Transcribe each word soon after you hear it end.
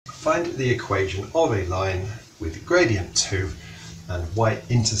Find the equation of a line with gradient 2 and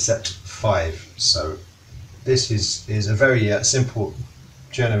y-intercept 5. So this is a very simple,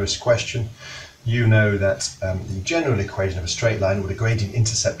 generous question. You know that the general equation of a straight line with a gradient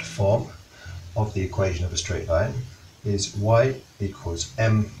intercept form of the equation of a straight line is y equals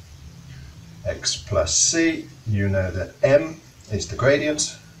mx plus c. You know that m is the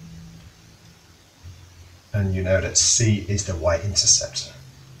gradient, and you know that c is the y-intercept.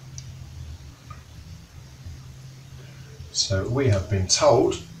 So we have been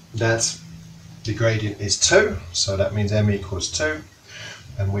told that the gradient is 2, so that means m equals 2,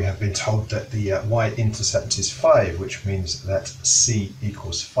 and we have been told that the y-intercept is 5, which means that c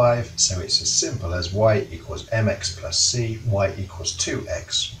equals 5, so it's as simple as y equals mx plus c, y equals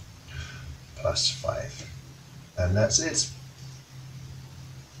 2x plus 5, and that's it.